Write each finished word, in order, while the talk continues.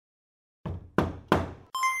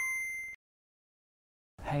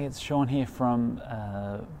Hey, it's Sean here from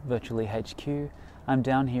Virtually HQ. I'm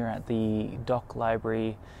down here at the Dock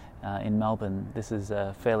Library in Melbourne. This is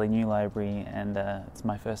a fairly new library and it's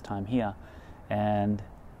my first time here, and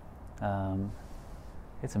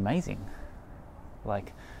it's amazing. The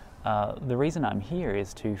reason I'm here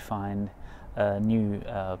is to find a new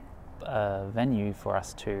venue for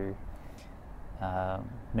us to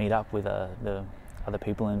meet up with the other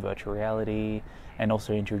people in virtual reality and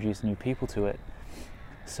also introduce new people to it.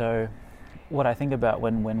 So what I think about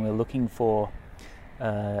when we're looking for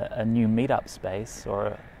a new meetup space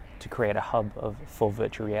or to create a hub for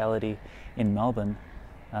virtual reality in Melbourne,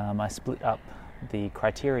 I split up the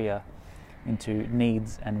criteria into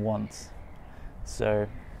needs and wants. So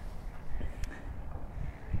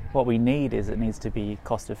what we need is it needs to be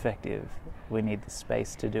cost effective. We need the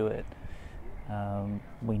space to do it.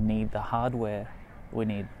 We need the hardware. We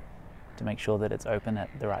need to make sure that it's open at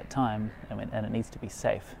the right time, and it needs to be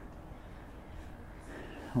safe.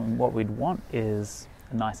 And what we'd want is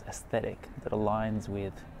a nice aesthetic that aligns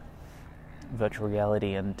with virtual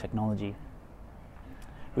reality and technology.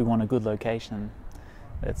 We want a good location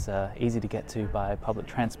that's easy to get to by public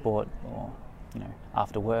transport, or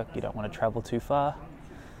after work you don't want to travel too far.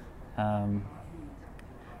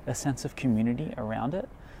 A sense of community around it.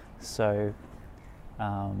 So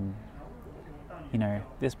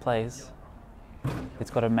this place,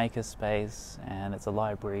 it's got a maker space and it's a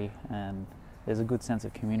library and there's a good sense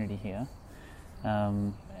of community here.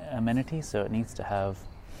 Amenities, so it needs to have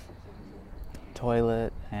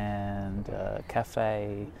toilet and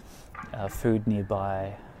cafe, food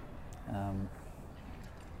nearby, and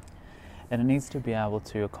it needs to be able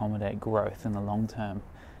to accommodate growth in the long term.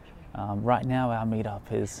 Right now our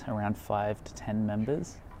meetup is around 5 to 10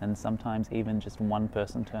 members, and sometimes even just one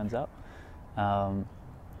person turns up.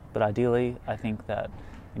 But ideally, I think that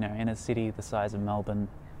in a city the size of Melbourne,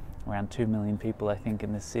 around 2 million people I think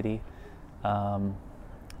in this city,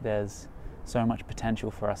 there's so much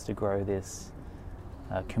potential for us to grow this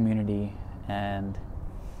community and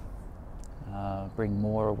bring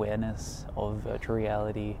more awareness of virtual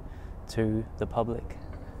reality to the public,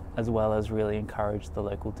 as well as really encourage the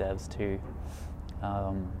local devs to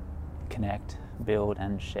connect, build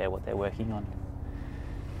and share what they're working on.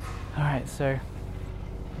 Alright, so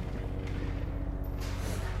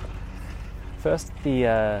first,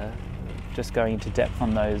 just going into depth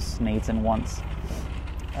on those needs and wants,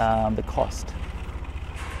 the cost.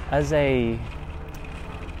 As a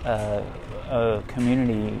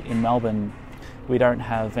community in Melbourne, we don't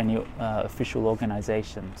have any official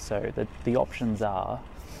organisation, so the options are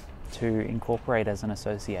to incorporate as an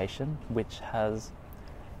association, which has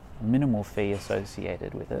a minimal fee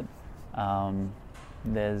associated with it.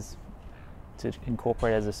 To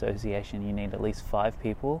incorporate as an association, you need at least 5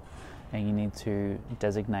 people, and you need to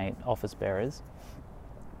designate office bearers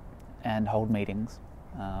and hold meetings,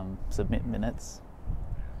 submit minutes,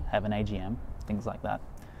 have an AGM, things like that.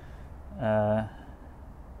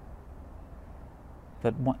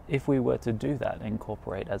 But if we were to do that,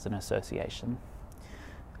 incorporate as an association,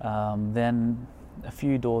 then a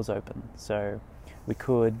few doors open. So we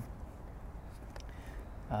could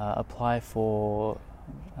apply for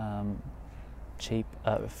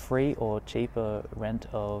free or cheaper rent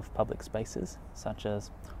of public spaces, such as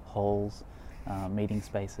halls, meeting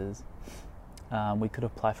spaces. We could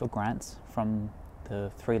apply for grants from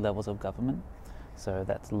the 3 levels of government, so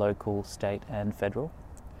that's local, state and federal.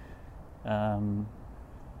 And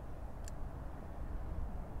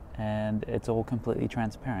it's all completely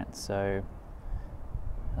transparent, so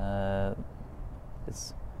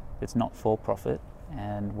it's not for profit,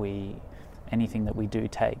 and anything that we do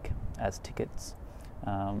take as tickets,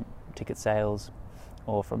 ticket sales,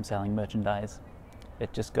 or from selling merchandise,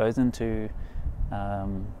 it just goes into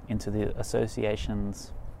the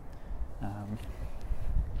association's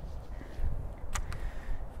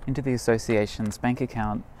bank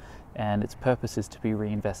account, and its purpose is to be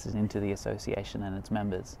reinvested into the association and its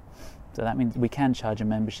members. So that means we can charge a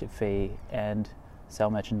membership fee and sell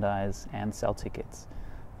merchandise and sell tickets,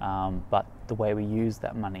 but the way we use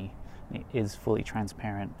that money is fully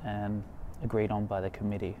transparent and agreed on by the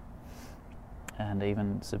committee, and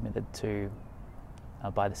even submitted to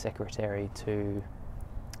by the secretary to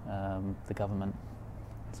the government,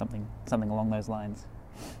 something along those lines.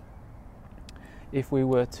 If we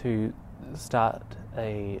were to start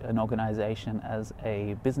an organisation as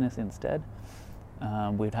a business instead,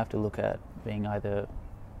 we'd have to look at being either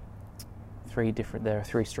there are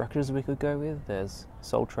 3 structures we could go with. There's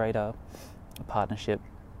sole trader, a partnership,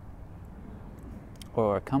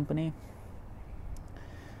 or a company.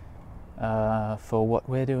 For what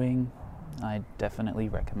we're doing, I definitely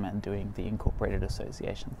recommend doing the incorporated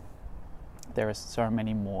association. There are so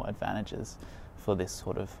many more advantages for this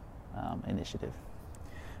sort of initiative.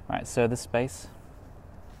 Right, so the space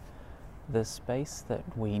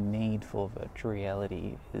that we need for virtual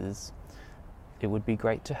reality is, it would be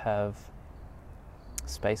great to have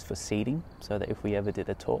space for seating, so that if we ever did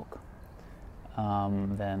a talk,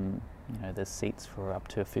 then there's seats for up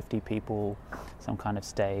to 50 people, some kind of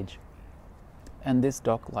stage. And this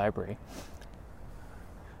dock library,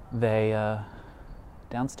 they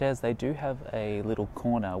downstairs they do have a little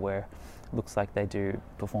corner where it looks like they do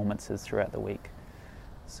performances throughout the week.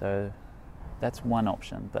 So that's one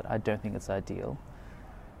option, but I don't think it's ideal.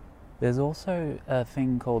 There's also a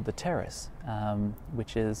thing called the terrace,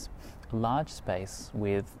 which is a large space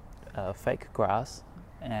with fake grass,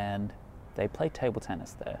 and they play table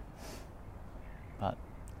tennis there. But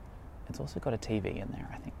it's also got a TV in there,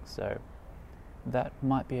 I think. So that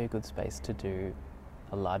might be a good space to do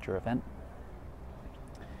a larger event.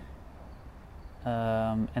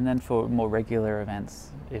 And then for more regular events,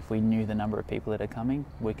 if we knew the number of people that are coming,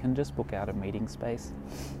 we can just book out a meeting space.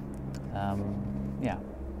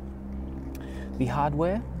 The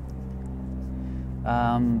hardware.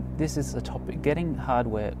 This is a topic. Getting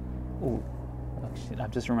hardware. Oh, shit,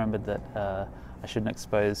 I've just remembered that I shouldn't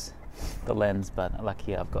expose the lens, but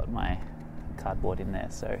lucky I've got my cardboard in there,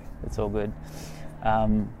 so it's all good.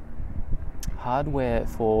 Hardware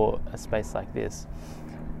for a space like this.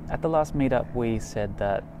 At the last meetup, we said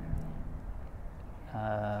that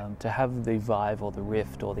to have the Vive or the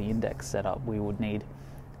Rift or the Index set up, we would need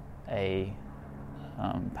a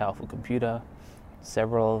powerful computer,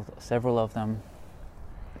 several of them,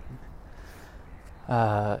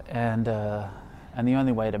 and the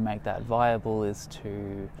only way to make that viable is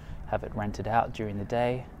to have it rented out during the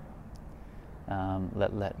day.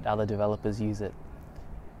 Let other developers use it.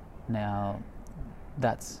 Now,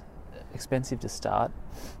 that's expensive to start.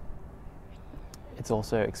 It's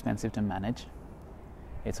also expensive to manage.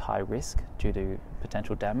 It's high risk due to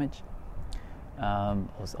potential damage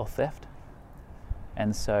or theft.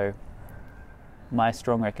 And so my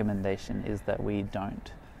strong recommendation is that we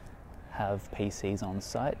don't have PCs on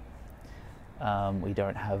site. We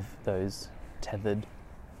don't have those tethered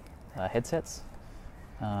headsets.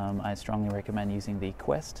 I strongly recommend using the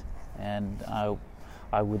Quest, and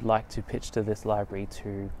I would like to pitch to this library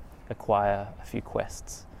to acquire a few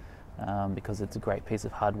Quests, because it's a great piece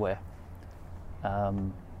of hardware,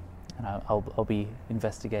 and I'll be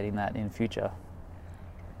investigating that in future.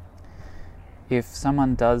 If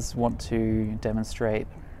someone does want to demonstrate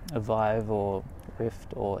a Vive or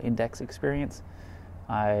Rift or Index experience,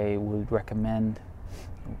 I would recommend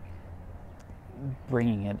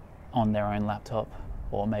bringing it on their own laptop,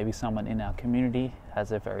 or maybe someone in our community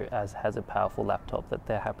has a powerful laptop that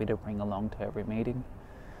they're happy to bring along to every meeting.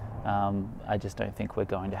 I just don't think we're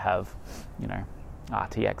going to have,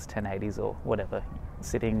 RTX 1080s or whatever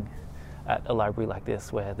sitting at a library like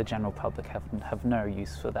this, where the general public have no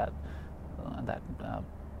use for that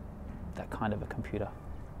kind of a computer.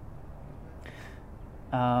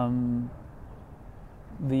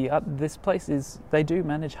 This place they do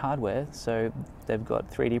manage hardware, so they've got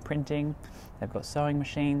 3D printing, they've got sewing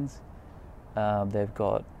machines, they've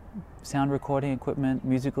got sound recording equipment,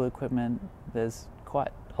 musical equipment. There's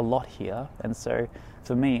quite a lot here, and so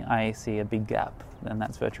for me, I see a big gap, and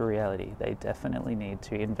that's virtual reality. They definitely need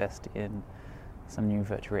to invest in some new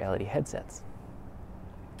virtual reality headsets.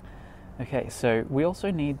 Okay, so we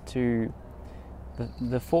also need to,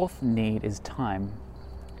 the fourth need is time.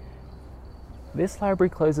 This library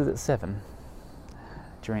closes at 7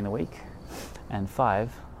 during the week and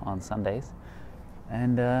 5 on Sundays,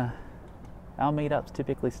 and our meetups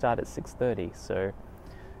typically start at 6:30, so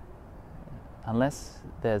unless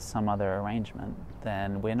there's some other arrangement,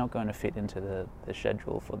 then we're not going to fit into the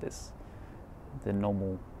schedule for the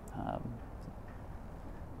normal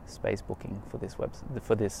space booking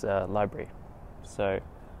for this library. So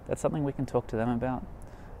that's something we can talk to them about.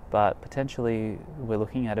 But potentially we're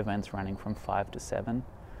looking at events running from 5 to 7,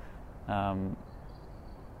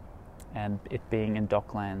 and it being in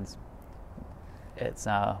Docklands, it's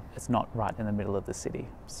not right in the middle of the city,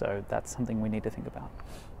 so that's something we need to think about.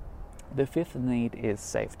 The fifth need is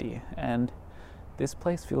safety, and this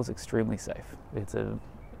place feels extremely safe. It's a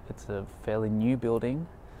fairly new building,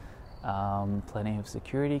 plenty of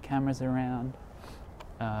security cameras around,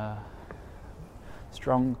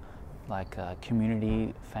 strong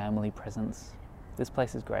community, family presence. This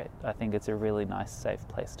place is great. I think it's a really nice, safe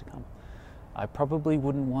place to come. I probably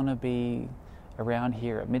wouldn't want to be around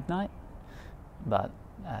here at midnight, but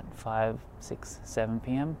at 5, 6, 7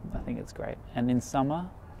 p.m, I think it's great. And in summer,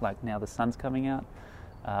 like now the sun's coming out,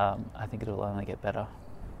 I think it'll only get better.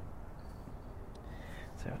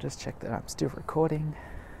 So I'll just check that I'm still recording.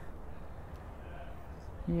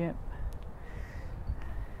 Yep.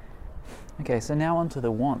 Okay, so now on to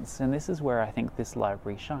the wants, and this is where I think this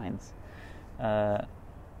library shines. The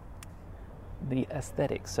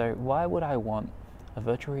aesthetics. So why would I want a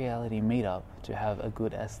virtual reality meetup to have a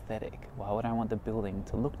good aesthetic? Why would I want the building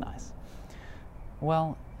to look nice?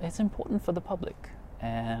 Well, it's important for the public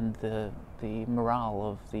and the morale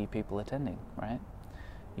of the people attending, right?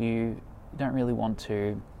 You don't really want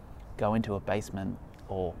to go into a basement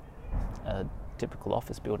or a typical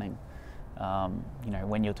office building.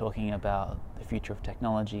 When you're talking about the future of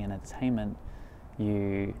technology and entertainment,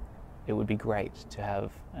 it would be great to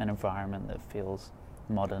have an environment that feels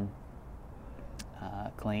modern,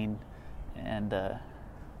 clean, and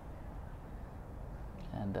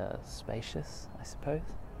spacious, I suppose.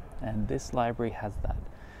 And this library has that.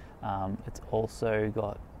 It's also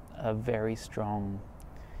got a very strong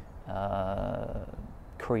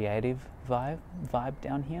creative vibe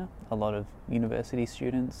down here. A lot of university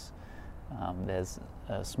students. There's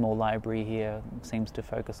a small library here, seems to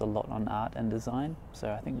focus a lot on art and design.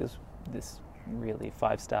 So I think this really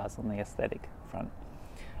 5 stars on the aesthetic front.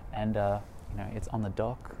 And it's on the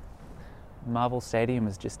dock. Marvel Stadium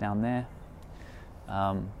is just down there.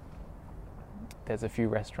 There's a few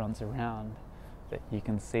restaurants around that you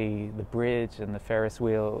can see the bridge and the Ferris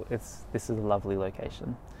wheel. This is a lovely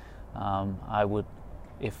location. I would,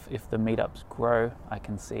 if the meetups grow, I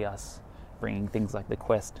can see us bringing things like the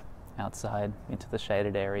Quest outside into the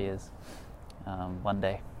shaded areas one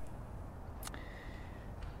day.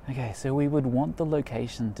 Okay, so we would want the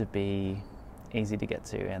location to be easy to get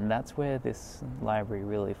to, and that's where this library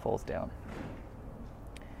really falls down.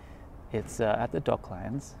 It's at the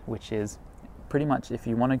Docklands, which is pretty much, if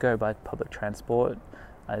you want to go by public transport,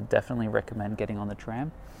 I definitely recommend getting on the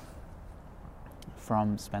tram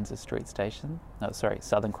from Spencer Street Station. No, sorry,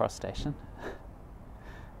 Southern Cross Station.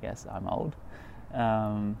 Yes, I'm old.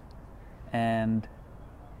 And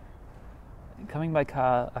coming by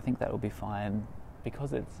car, I think that will be fine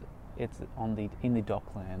because it's in the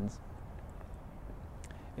Docklands.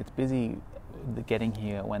 It's busy getting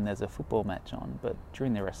here when there's a football match on, but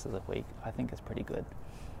during the rest of the week, I think it's pretty good.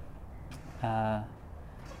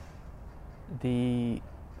 The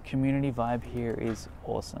community vibe here is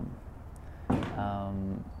awesome.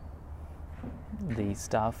 The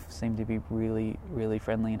staff seem to be really, really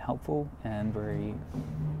friendly and helpful and very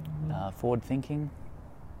forward-thinking.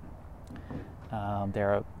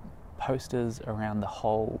 There are posters around the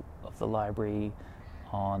whole of the library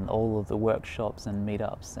on all of the workshops and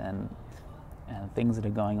meetups and things that are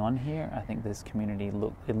going on here. I think this community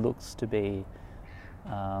looks to be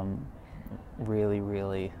really,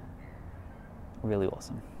 really, really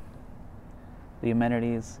awesome. The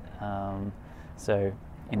amenities, so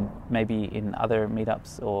maybe in other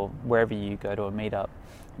meetups or wherever you go to a meetup,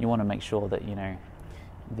 you want to make sure that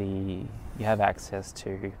you have access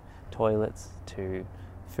to toilets, to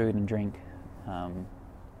food and drink,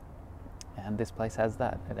 and this place has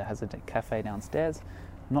that. It has a cafe downstairs.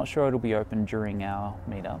 I'm not sure it'll be open during our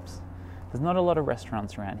meetups. There's not a lot of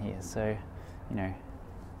restaurants around here, so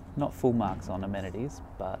not full marks on amenities,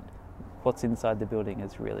 but what's inside the building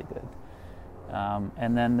is really good.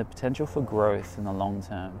 And then the potential for growth in the long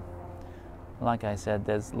term. Like I said,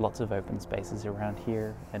 there's lots of open spaces around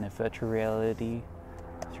here, and if virtual reality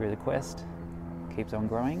through the Quest keeps on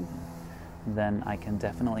growing, then I can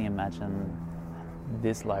definitely imagine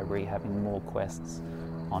this library having more Quests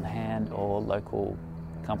on hand or local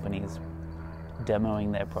companies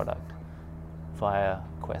demoing their product via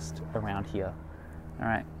Quest around here.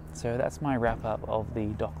 Alright, so that's my wrap up of the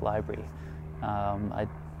Dock Library. I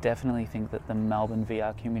definitely think that the Melbourne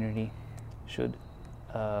VR community should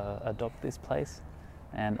adopt this place,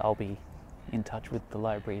 and I'll be in touch with the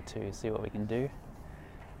library to see what we can do.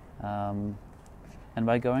 And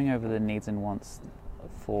by going over the needs and wants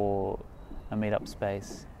for a meetup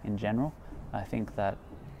space in general, I think that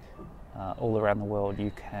all around the world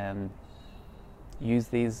you can use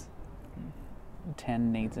these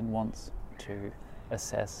 10 needs and wants to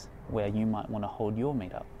assess where you might want to hold your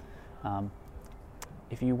meetup.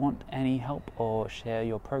 If you want any help or share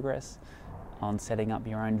your progress on setting up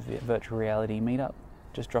your own virtual reality meetup,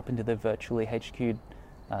 just drop into the Virtually HQ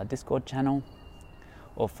Discord channel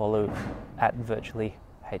or follow @Virtually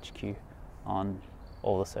HQ on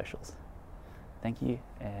all the socials. Thank you,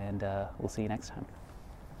 and we'll see you next time.